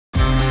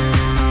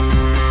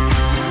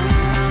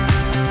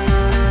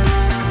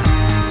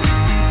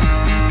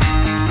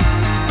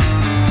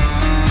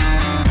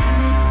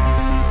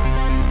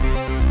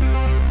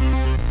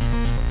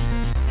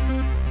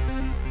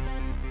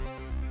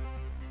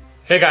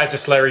Hey guys,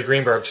 it's Larry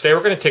Greenberg. Today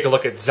we're going to take a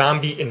look at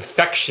Zombie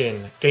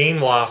Infection,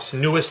 Gameloft's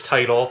newest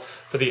title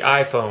for the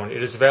iPhone.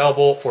 It is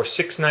available for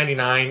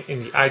 $6.99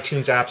 in the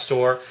iTunes App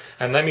Store,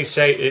 and let me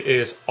say it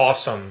is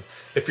awesome.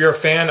 If you're a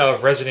fan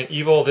of Resident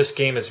Evil, this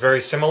game is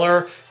very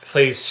similar. It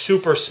plays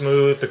super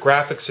smooth. The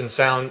graphics and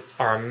sound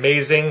are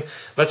amazing.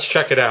 Let's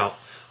check it out.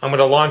 I'm going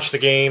to launch the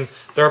game.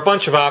 There are a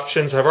bunch of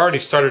options. I've already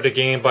started a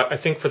game, but I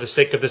think for the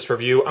sake of this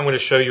review, I'm going to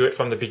show you it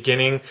from the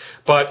beginning.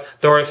 But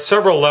there are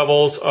several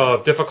levels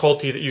of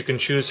difficulty that you can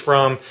choose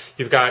from.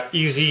 You've got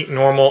easy,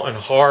 normal, and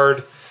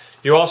hard.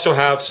 You also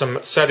have some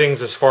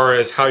settings as far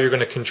as how you're going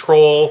to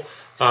control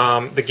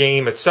the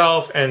game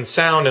itself, and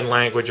sound and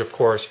language, of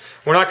course.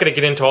 We're not going to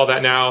get into all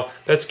that now.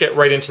 Let's get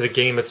right into the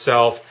game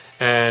itself,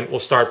 and we'll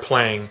start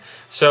playing.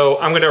 So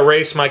I'm going to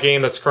erase my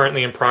game that's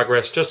currently in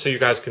progress just so you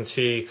guys can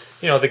see,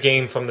 the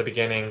game from the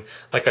beginning.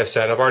 Like I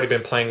said, I've already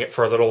been playing it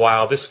for a little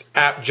while. This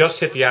app just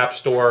hit the App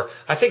Store,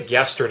 I think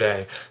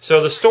yesterday.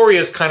 So the story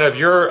is kind of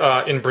you're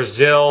in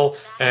Brazil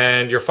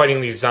and you're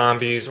fighting these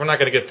zombies. We're not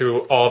going to get through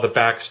all the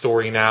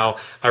backstory now.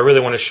 I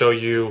really want to show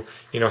you,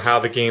 how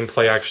the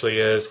gameplay actually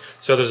is.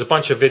 So there's a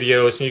bunch of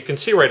videos and you can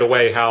see right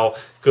away how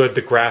good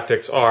the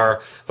graphics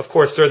are. Of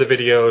course, they're the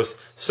videos.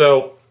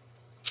 So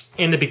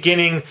in the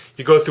beginning,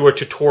 you go through a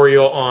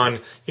tutorial on,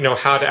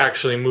 how to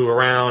actually move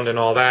around and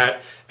all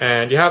that.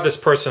 And you have this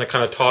person that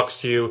kind of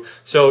talks to you.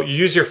 So you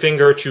use your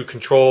finger to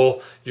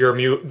control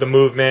the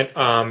movement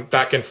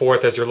back and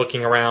forth as you're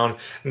looking around.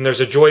 And there's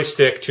a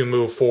joystick to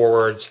move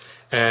forwards.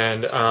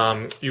 And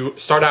you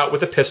start out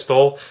with a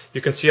pistol.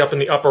 You can see up in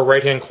the upper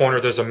right-hand corner,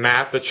 there's a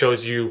map that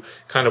shows you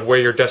kind of where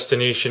your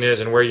destination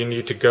is and where you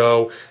need to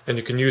go. And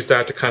you can use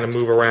that to kind of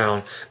move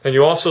around. And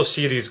you also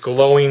see these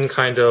glowing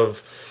kind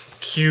of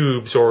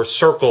cubes or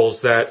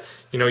circles that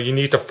you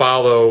need to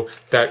follow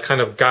that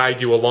kind of guide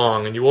you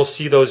along, and you will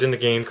see those in the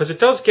game because it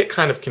does get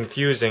kind of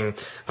confusing.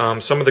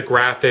 Some of the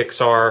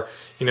graphics are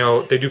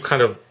they do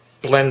kind of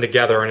blend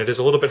together and it is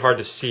a little bit hard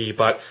to see,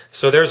 but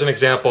so there's an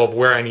example of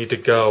where I need to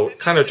go. It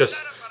kind of just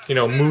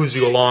moves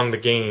you along the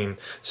game.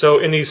 So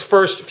in these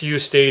first few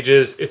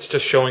stages, it's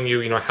just showing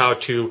you, how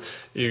to,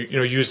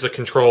 use the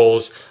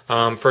controls.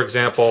 For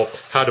example,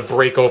 how to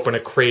break open a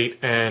crate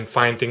and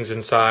find things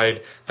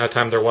inside. That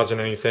time there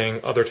wasn't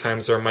anything. Other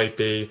times there might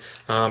be.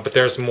 But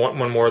there's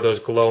one more of those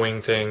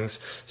glowing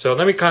things. So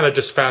let me kind of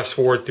just fast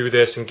forward through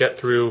this and get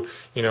through,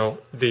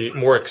 the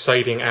more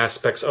exciting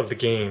aspects of the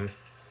game.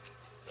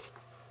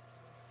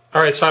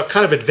 Alright, so I've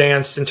kind of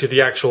advanced into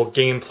the actual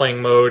game playing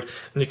mode,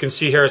 and you can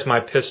see here's my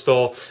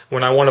pistol.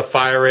 When I want to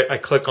fire it, I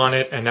click on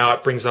it, and now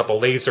it brings up a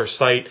laser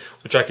sight,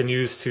 which I can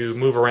use to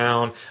move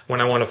around. When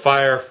I want to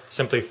fire,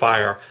 simply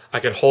fire. I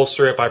can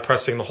holster it by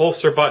pressing the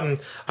holster button.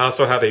 I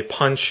also have a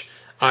punch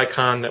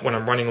icon that when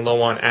I'm running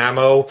low on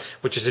ammo,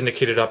 which is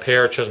indicated up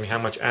here, it shows me how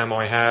much ammo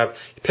I have.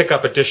 You pick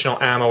up additional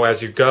ammo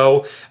as you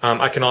go.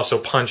 I can also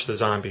punch the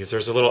zombies.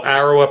 There's a little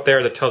arrow up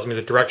there that tells me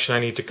the direction I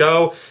need to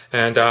go,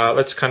 and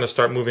let's kind of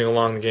start moving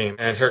along the game.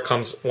 And here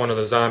comes one of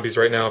the zombies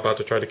right now about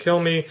to try to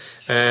kill me,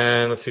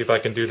 and let's see if I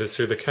can do this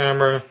through the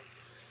camera.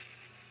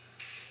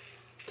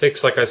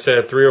 Takes, like I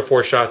said, 3 or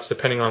 4 shots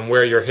depending on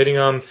where you're hitting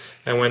them,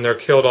 and when they're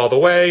killed all the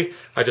way,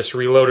 I just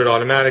reload it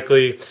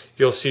automatically.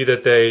 You'll see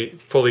that they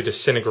fully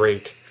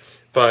disintegrate.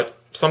 But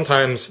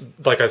sometimes,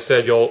 like I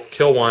said, you'll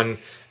kill one,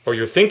 or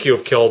you think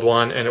you've killed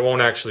one, and it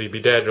won't actually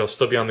be dead. It'll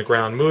still be on the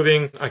ground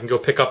moving. I can go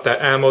pick up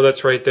that ammo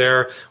that's right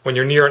there. When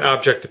you're near an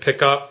object to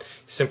pick up,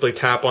 simply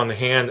tap on the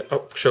hand,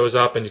 it shows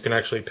up, and you can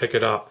actually pick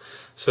it up.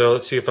 So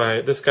let's see if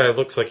this guy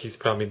looks like he's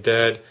probably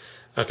dead.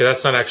 Okay,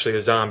 that's not actually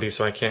a zombie,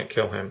 so I can't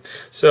kill him.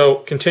 So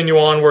continue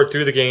onward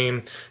through the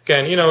game.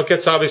 Again, it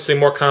gets obviously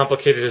more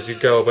complicated as you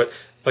go, but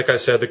like I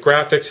said, the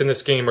graphics in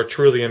this game are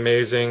truly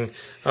amazing.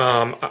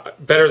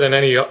 Better than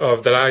any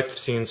of that I've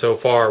seen so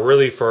far,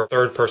 really, for a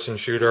third-person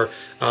shooter.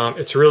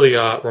 It's really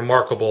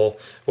remarkable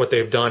what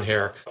they've done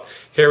here.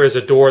 Here is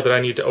a door that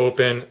I need to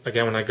open.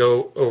 Again, when I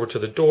go over to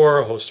the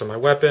door, I'll holster my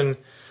weapon.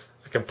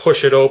 I can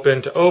push it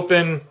open to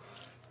open.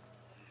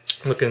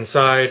 Look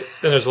inside.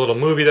 Then there's a little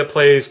movie that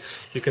plays.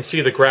 You can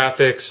see the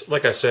graphics.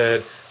 Like I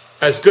said,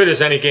 as good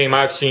as any game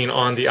I've seen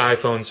on the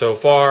iPhone so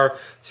far.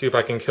 See if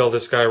I can kill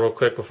this guy real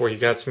quick before he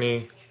gets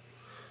me.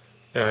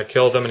 Yeah, I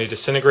killed him and he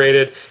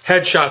disintegrated.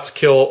 Headshots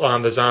kill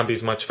the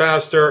zombies much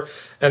faster.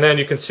 And then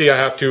you can see I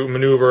have to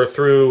maneuver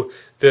through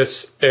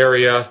this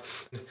area.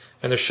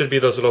 And there should be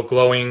those little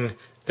glowing,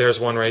 there's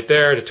one right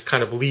there to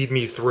kind of lead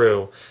me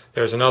through.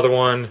 There's another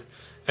one.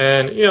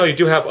 And, you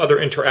do have other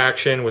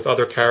interaction with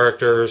other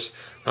characters.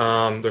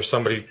 There's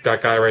somebody,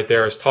 that guy right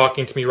there is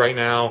talking to me right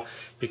now.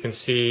 You can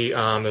see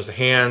there's a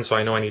hand, so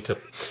I know I need to,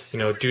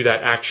 do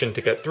that action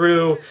to get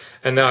through.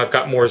 And now I've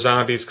got more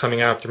zombies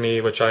coming after me,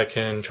 which I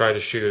can try to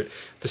shoot.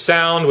 The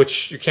sound,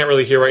 which you can't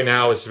really hear right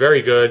now, is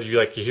very good. You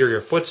hear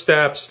your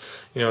footsteps.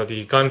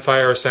 The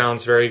gunfire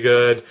sounds very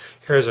good.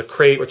 Here's a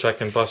crate which I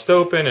can bust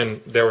open,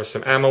 and there was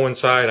some ammo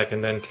inside. I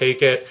can then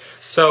take it.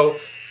 So,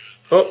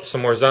 oh,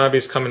 some more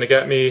zombies coming to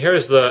get me.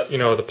 Here's the,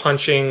 the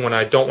punching. When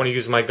I don't want to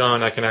use my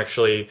gun, I can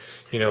actually,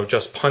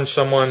 just punch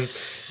someone.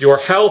 Your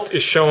health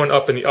is showing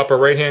up in the upper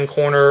right-hand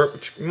corner,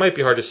 which might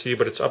be hard to see,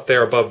 but it's up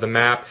there above the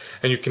map.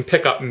 And you can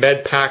pick up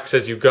med packs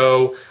as you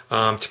go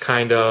to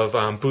kind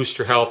of boost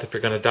your health if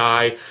you're going to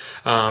die.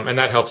 And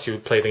that helps you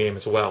play the game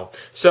as well.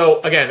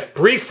 So again,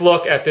 brief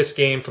look at this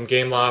game from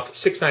Gameloft,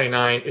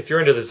 $6.99. If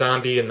you're into the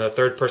zombie and the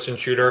third-person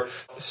shooter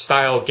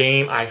style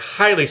game, I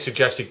highly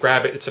suggest you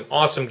grab it. It's an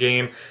awesome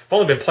game. I've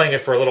only been playing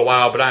it for a little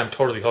while, but I'm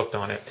totally hooked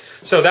on it.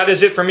 So that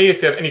is it for me.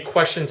 If you have any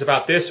questions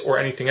about this or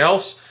anything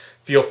else,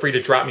 feel free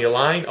to drop me a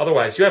line.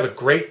 Otherwise, you have a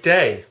great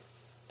day.